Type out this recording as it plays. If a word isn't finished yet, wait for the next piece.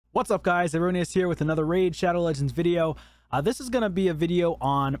What's up, guys? Aroneous here with another Raid Shadow Legends video. This is going to be a video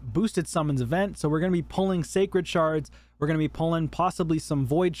on Boosted Summons event. So we're going to be pulling Sacred Shards. We're going to be pulling possibly some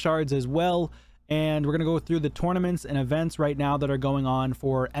Void Shards as well. And we're going to go through the tournaments and events right now that are going on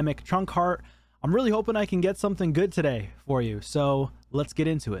for Emic Trunk Heart. I'm really hoping I can get something good today for you. So let's get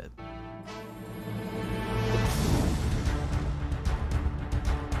into it.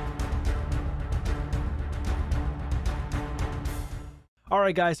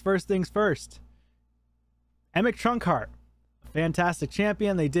 Alright guys, first things first. Emic Trunk Heart, fantastic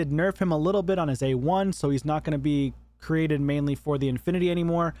champion. They did nerf him a little bit on his A1, so he's not going to be created mainly for the Infinity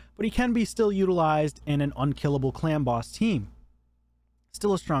anymore, but he can be still utilized in an unkillable clan boss team.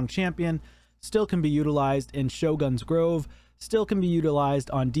 Still a strong champion, still can be utilized in Shogun's Grove, still can be utilized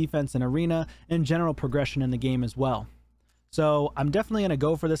on defense and arena, and general progression in the game as well. So I'm definitely going to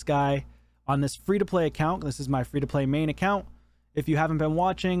go for this guy on this free-to-play account. This is my free-to-play main account. If you haven't been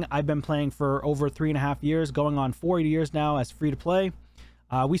watching, I've been playing for over 3.5 years, going on 4 years now as free-to-play.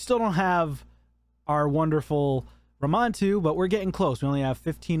 We still don't have our wonderful Ramantu, but we're getting close. We only have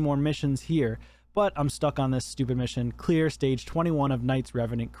 15 more missions here, but I'm stuck on this stupid mission. Clear stage 21 of Knight's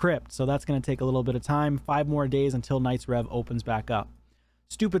Revenant Crypt. So that's going to take a little bit of time. 5 more days until Knight's Rev opens back up.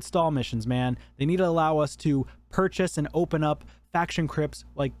 Stupid stall missions, man. They need to allow us to purchase and open up faction crypts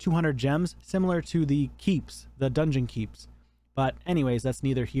like 200 gems, similar to the keeps, the dungeon keeps. But anyways, that's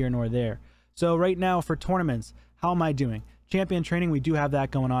neither here nor there. So right now for tournaments, how am I doing? Champion training, we do have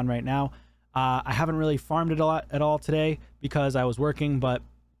that going on right now. I haven't really farmed it a lot at all today because I was working, but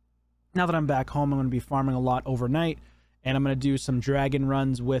now that I'm back home, I'm going to be farming a lot overnight, and I'm going to do some dragon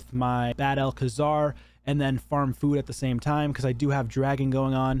runs with my Bad El Khazar and then farm food at the same time because I do have dragon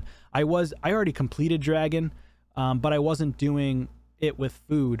going on. I already completed dragon, but I wasn't doing it with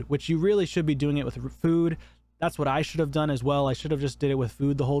food, which you really should be doing it with food. That's what I should have done as well. I should have just did it with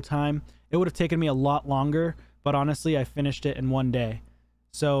food the whole time. It would have taken me a lot longer, but honestly, I finished it in one day.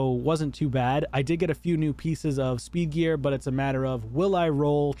 So wasn't too bad. I did get a few new pieces of speed gear, but it's a matter of will I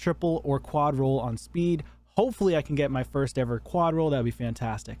roll triple or quad roll on speed? Hopefully I can get my first ever quad roll. That would be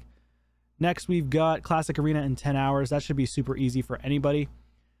fantastic. Next, we've got Classic Arena in 10 hours. That should be super easy for anybody.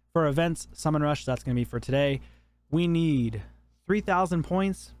 For events, Summon Rush, that's going to be for today. We need 3,000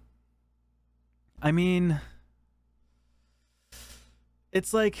 points. I mean,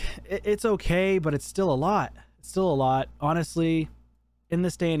 it's like, it's okay, but it's still a lot. It's still a lot. Honestly, in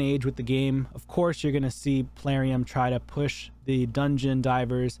this day and age with the game, of course, you're going to see Plarium try to push the dungeon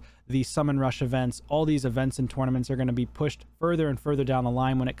divers, the Summon Rush events. All these events and tournaments are going to be pushed further and further down the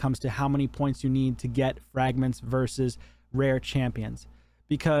line when it comes to how many points you need to get fragments versus rare champions.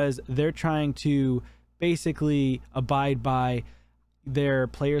 Because they're trying to basically abide by their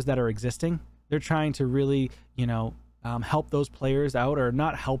players that are existing. They're trying to really, you know, help those players out, or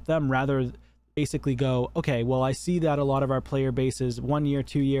not help them, rather basically go, okay, well, I see that a lot of our player base is 1 year,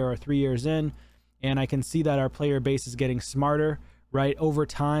 2 year, or 3 years in, and I can see that our player base is getting smarter, right? Over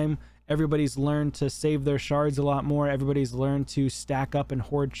time, everybody's learned to save their shards a lot more. Everybody's learned to stack up and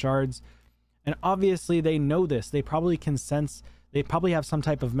hoard shards. And obviously they know this. They probably can sense, they probably have some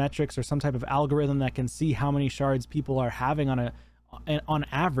type of metrics or some type of algorithm that can see how many shards people are having on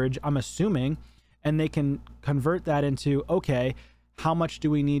average, I'm assuming, and they can convert that into, okay, how much do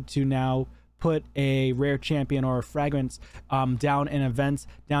we need to now put a rare champion or fragments down in events,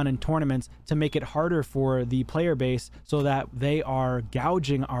 down in tournaments, to make it harder for the player base so that they are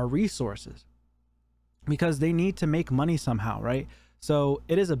gouging our resources, because they need to make money somehow, right? So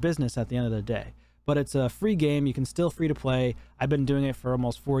it is a business at the end of the day, but it's a free game. You can still free to play. I've been doing it for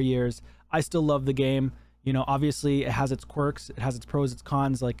almost 4 years. I still love the game. You know, obviously it has its quirks, it has its pros, its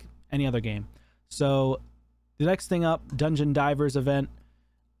cons, like any other game. So the next thing up, Dungeon Divers event.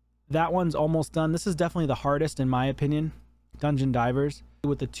 That one's almost done. This is definitely the hardest in my opinion. Dungeon Divers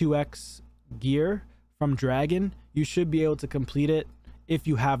with the 2x gear from Dragon, you should be able to complete it if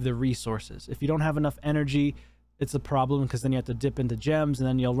you have the resources. If you don't have enough energy, it's a problem, because then you have to dip into gems and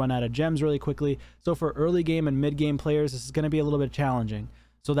then you'll run out of gems really quickly. So for early game and mid game players, this is going to be a little bit challenging.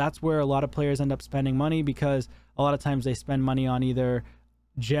 So that's where a lot of players end up spending money, because a lot of times they spend money on either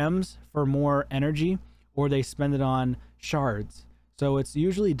gems for more energy, or they spend it on shards. So it's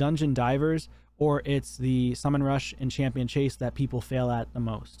usually Dungeon Divers, or it's the Summon Rush and Champion Chase that people fail at the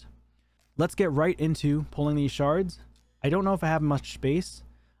most. Let's get right into pulling these shards. I don't know if I have much space.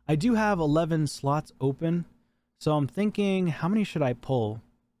 I do have 11 slots open, so I'm thinking, how many should I pull?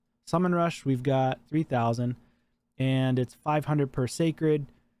 Summon Rush, we've got 3,000, and it's 500 per sacred.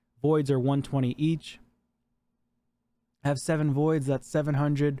 Voids are 120 each. I have 7 voids, that's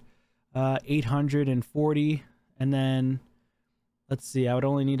 700, 840, and then Let's see. I would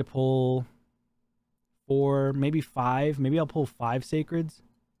only need to pull 4, maybe 5. Maybe I'll pull 5 sacreds.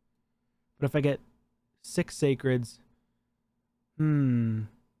 But if I get 6 sacreds, maybe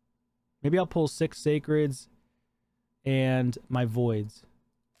I'll pull 6 sacreds and my voids.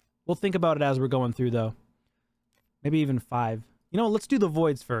 We'll think about it as we're going through, though. Maybe even 5. You know, let's do the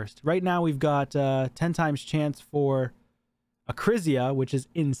voids first. Right now, we've got 10 times chance for Acrisia, which is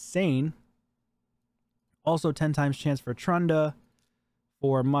insane. Also, 10 times chance for Trunda.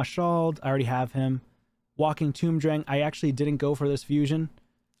 For Mashald, I already have him. Walking Tombdrang, I actually didn't go for this fusion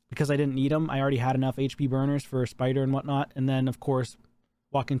because I didn't need them. I already had enough HP burners for Spider and whatnot. And then, of course,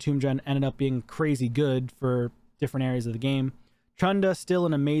 Walking Tombdrang ended up being crazy good for different areas of the game. Trunda, still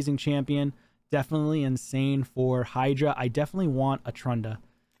an amazing champion. Definitely insane for Hydra. I definitely want a Trunda.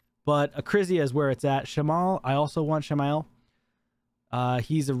 But Acrisia is where it's at. Shamal, I also want Shamael.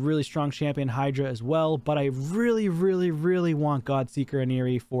 He's a really strong champion, Hydra as well. But I really, really, really want Godseeker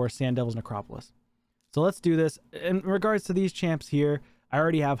Aniri for Sand Devil's Necropolis. So let's do this. In regards to these champs here, I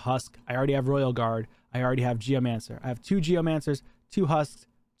already have Husk. I already have Royal Guard. I already have Geomancer. I have 2 Geomancers, 2 Husks,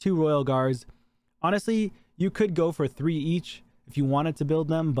 2 Royal Guards. Honestly, you could go for 3 each if you wanted to build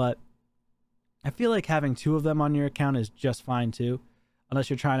them, but I feel like having 2 of them on your account is just fine too. Unless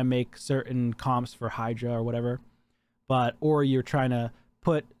you're trying to make certain comps for Hydra or whatever. Or you're trying to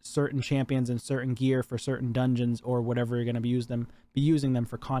put certain champions in certain gear for certain dungeons or whatever you're going to be using them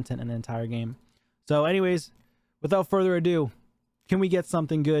for content in the entire game. So anyways, without further ado, can we get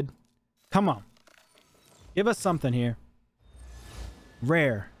something good? Come on. Give us something here.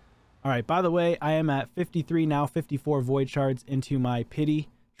 Rare. All right, by the way, I am at 53 now, 54 void shards into my pity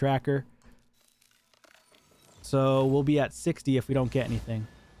tracker. So we'll be at 60 if we don't get anything.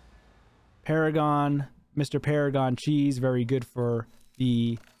 Paragon, Mr. Paragon Cheese, very good for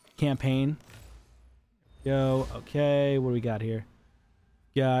the campaign. Go, okay, what do we got here?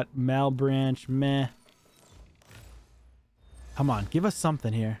 Got Malbranch, meh. Come on, give us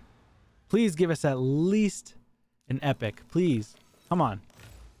something here. Please give us at least an epic, please. Come on.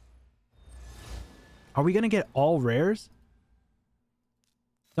 Are we gonna get all rares?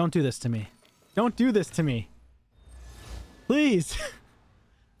 Don't do this to me. Don't do this to me. Please.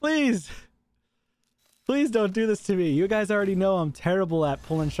 Please. Please don't do this to me. You guys already know I'm terrible at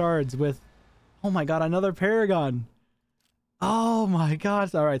pulling shards with... Oh my god, another Paragon. Oh my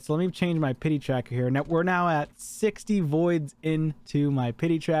gosh. Alright, so let me change my pity tracker here. Now, we're now at 60 voids into my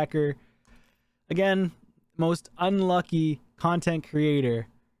pity tracker. Again, most unlucky content creator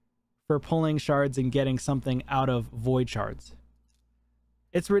for pulling shards and getting something out of void shards.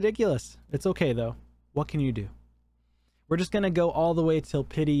 It's ridiculous. It's okay though. What can you do? We're just going to go all the way till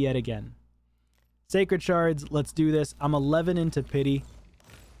pity yet again. Sacred shards, let's do this. I'm 11 into pity.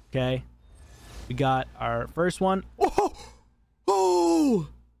 Okay. We got our first one. Oh! Oh!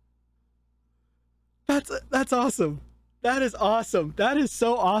 That's awesome. That is awesome. That is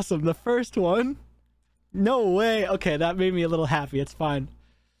so awesome. The first one? No way. Okay, that made me a little happy. It's fine.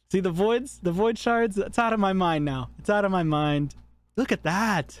 See the void shards? It's out of my mind now. It's out of my mind. Look at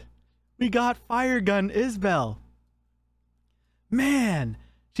that. We got Fire Gun Isbel. Man,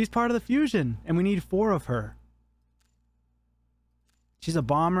 she's part of the fusion, and we need 4 of her. She's a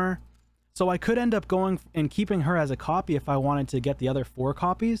bomber. So I could end up going and keeping her as a copy if I wanted to get the other 4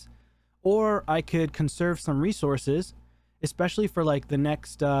 copies. Or I could conserve some resources, especially for like the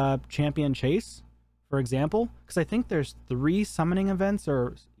next champion chase, for example. Because I think there's 3 summoning events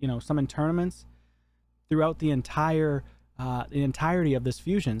or, you know, summon tournaments throughout the entirety of this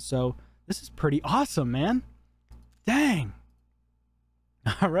fusion. So this is pretty awesome, man. Dang.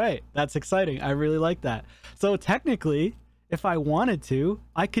 All right, that's exciting. I really like that. So technically, if I wanted to,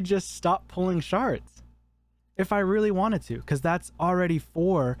 I could just stop pulling shards. If I really wanted to, because that's already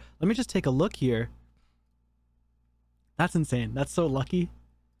 4. Let me just take a look here. That's insane. That's so lucky.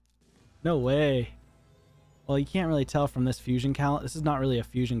 No way. Well, you can't really tell from this fusion calendar. This is not really a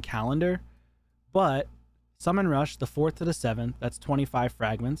fusion calendar, but Summon Rush, the 4th to the 7th, that's 25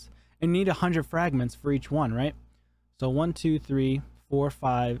 fragments. And you need 100 fragments for each one, right? So 1, 2, 3, 4,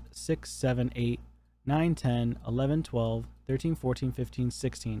 5, 6, 7, 8, 9, 10, 11, 12, 13, 14, 15,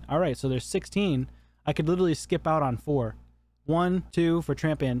 16. All right, so there's 16. I could literally skip out on 4. 1, 2 for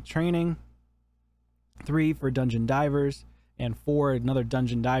Tramp and Training, 3 for Dungeon Divers, and 4 another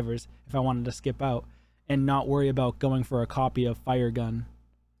Dungeon Divers if I wanted to skip out and not worry about going for a copy of Fire Gun.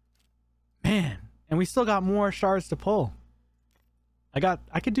 Man, and we still got more shards to pull.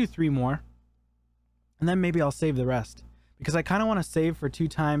 I could do 3 more, and then maybe I'll save the rest because I kind of want to save for 2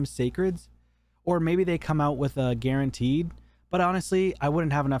 times Sacreds, or maybe they come out with a guaranteed. But honestly, I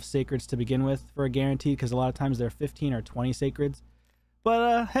wouldn't have enough Sacreds to begin with for a guaranteed because a lot of times they're 15 or 20 Sacreds.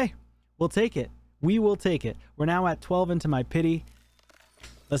 But hey, we'll take it. We will take it. We're now at 12 into my pity.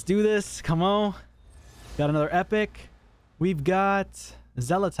 Let's do this. Come on. Got another epic. We've got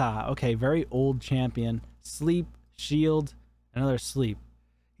Zelata. Okay, very old champion. Sleep, shield, another sleep.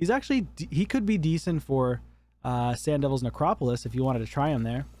 He's actually, he could be decent for Sand Devil's Necropolis if you wanted to try him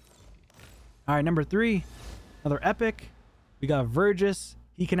there. All right, number 3, another epic. We got Vergis.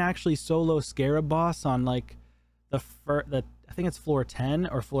 He can actually solo Scarab Boss on like the I think it's floor 10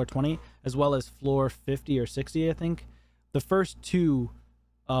 or floor 20, as well as floor 50 or 60, I think. The first 2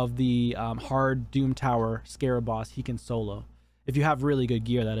 of the hard Doom Tower Scarab Boss he can solo. If you have really good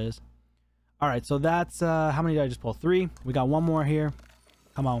gear, that is. All right, so that's, how many did I just pull? 3. We got one more here.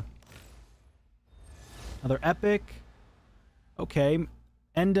 Come on. Another epic. Okay.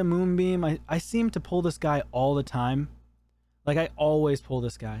 Enda Moonbeam. I seem to pull this guy all the time. Like, I always pull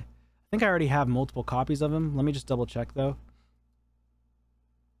this guy. I think I already have multiple copies of him. Let me just double check, though.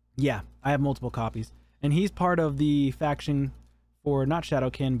 Yeah, I have multiple copies. And he's part of the faction for, not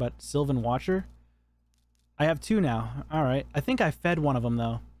Shadowkin, but Sylvan Watcher. I have 2 now. All right. I think I fed one of them,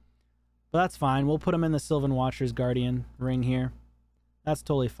 though. But that's fine. We'll put him in the Sylvan Watcher's Guardian ring here. That's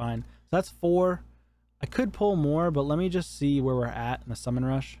totally fine. So that's 4. I could pull more, but let me just see where we're at in the Summon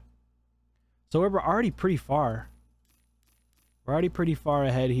Rush. So we're already pretty far. We're already pretty far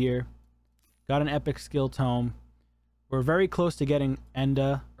ahead here. Got an epic skill tome. We're very close to getting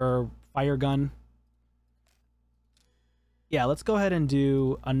Enda or Fire Gun. Yeah, let's go ahead and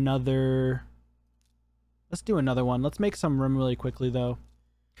do another. Let's do another one. Let's make some room really quickly, though.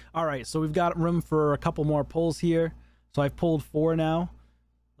 All right, so we've got room for a couple more pulls here. So I've pulled 4 now.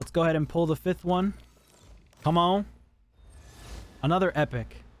 Let's go ahead and pull the 5th one. Come on. Another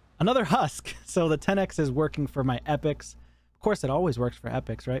epic. Another husk. So the 10x is working for my epics. Of course, it always works for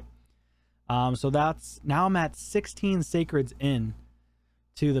epics, right? So that's... Now I'm at 16 sacreds in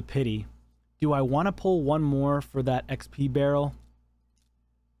to the pity. Do I want to pull one more for that XP barrel?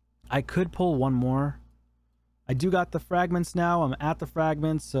 I could pull one more. I do got the fragments now. I'm at the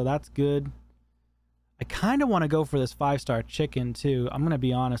fragments, so that's good. I kind of want to go for this 5-star chicken, too. I'm going to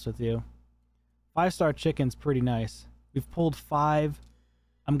be honest with you. 5-star chicken's pretty nice. We've pulled 5.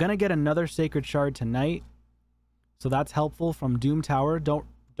 I'm going to get another Sacred Shard tonight. So that's helpful from Doom Tower. Don't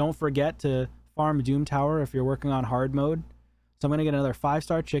forget to farm Doom Tower if you're working on hard mode. So I'm going to get another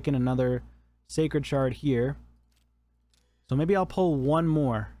 5-star chicken, another Sacred Shard here. So maybe I'll pull one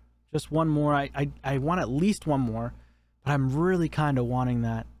more. Just one more. I want at least one more. But I'm really kind of wanting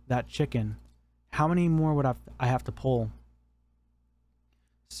that chicken. How many more would I have to pull?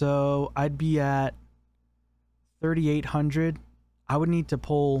 So I'd be at 3,800. I would need to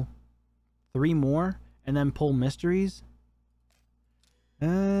pull 3 more and then pull mysteries.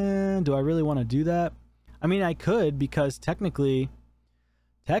 And do I really want to do that? I mean, I could, because technically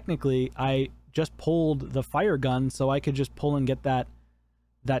I just pulled the fire gun, so I could just pull and get that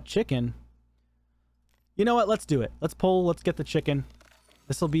chicken. You know what? Let's do it. Let's pull. Let's get the chicken.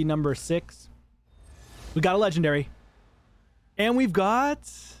 This will be number 6. We got a legendary. And we've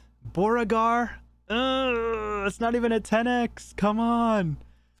got Beauregard. It's not even a 10x. Come on.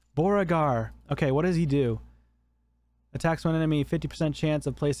 Beauregard. Okay, what does he do? Attacks one enemy, 50% chance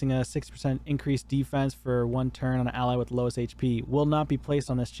of placing a 60% increased defense for 1 turn on an ally with lowest HP. Will not be placed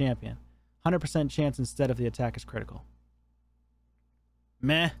on this champion. 100% chance instead if the attack is critical.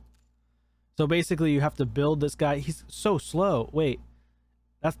 Meh. So basically you have to build this guy. He's so slow. Wait.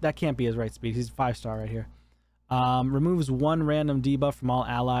 That can't be his right speed. He's 5-star right here. Removes 1 random debuff from all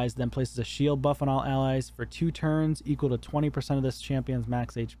allies, then places a shield buff on all allies for 2 turns equal to 20% of this champion's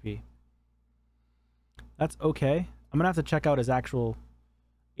max HP. That's okay. I'm going to have to check out his actual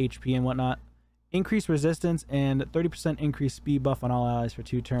HP and whatnot. Increased resistance and 30% increased speed buff on all allies for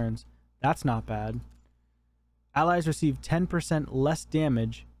 2 turns. That's not bad. Allies receive 10% less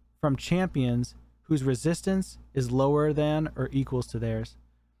damage from champions whose resistance is lower than or equals to theirs.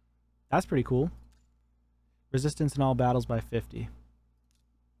 That's pretty cool. Resistance in all battles by 50.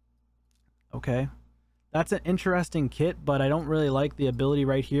 Okay. That's an interesting kit, but I don't really like the ability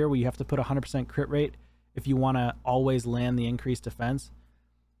right here where you have to put 100% crit rate if you want to always land the increased defense.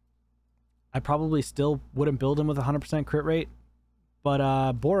 I probably still wouldn't build him with 100% crit rate,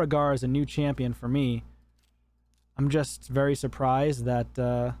 but Beauregard is a new champion for me. I'm just very surprised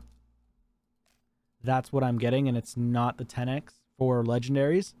that that's what I'm getting and it's not the 10x for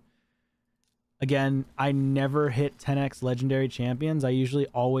legendaries. Again, I never hit 10x legendary champions. I usually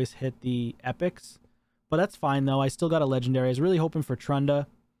always hit the epics. But that's fine, though. I still got a legendary. I was really hoping for Trunda.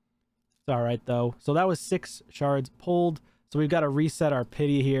 It's alright, though. So that was 6 shards pulled. So we've got to reset our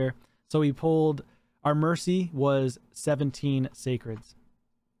pity here. So we pulled Our mercy was 17 sacreds.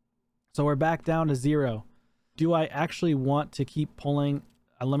 So we're back down to 0. Do I actually want to keep pulling?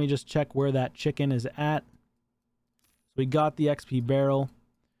 Let me just check where that chicken is at. So we got the XP barrel.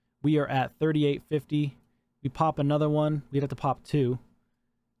 We are at 3850. We pop another one. We'd have to pop 2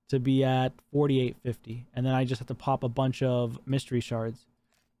 to be at 4850. And then I just have to pop a bunch of mystery shards.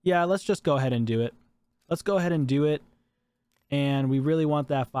 Yeah, let's just go ahead and do it. Let's go ahead and do it. And we really want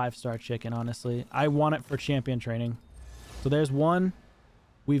that 5-star chicken, honestly. I want it for champion training. So there's one.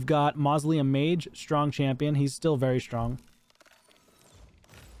 We've got Mausoleum Mage, strong champion. He's still very strong.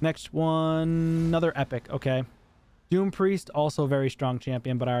 Next one, another epic. Okay. Doom Priest, also very strong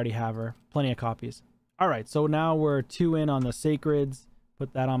champion, but I already have her. Plenty of copies. All right, so now we're 2 in on the sacreds.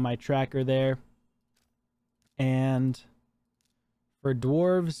 Put that on my tracker there. And for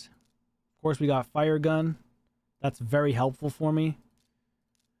dwarves, of course, we got Fire Gun. That's very helpful for me.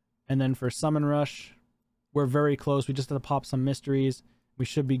 And then for Summon Rush, we're very close. We just have to pop some mysteries. We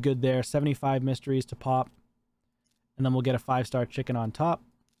should be good there. 75 mysteries to pop. And then we'll get a 5-star chicken on top.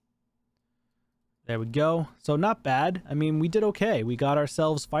 There we go. So not bad. I mean, we did okay. We got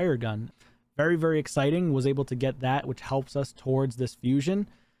ourselves Fire Gun. Very, very exciting. Was able to get that, which helps us towards this fusion.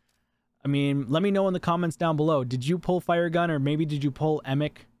 I mean, let me know in the comments down below. Did you pull Fire Gun, or maybe did you pull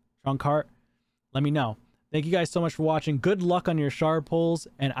Emic Trunk Heart? Let me know. Thank you guys so much for watching. Good luck on your shard pulls,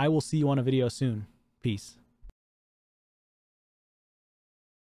 and I will see you on a video soon. Peace.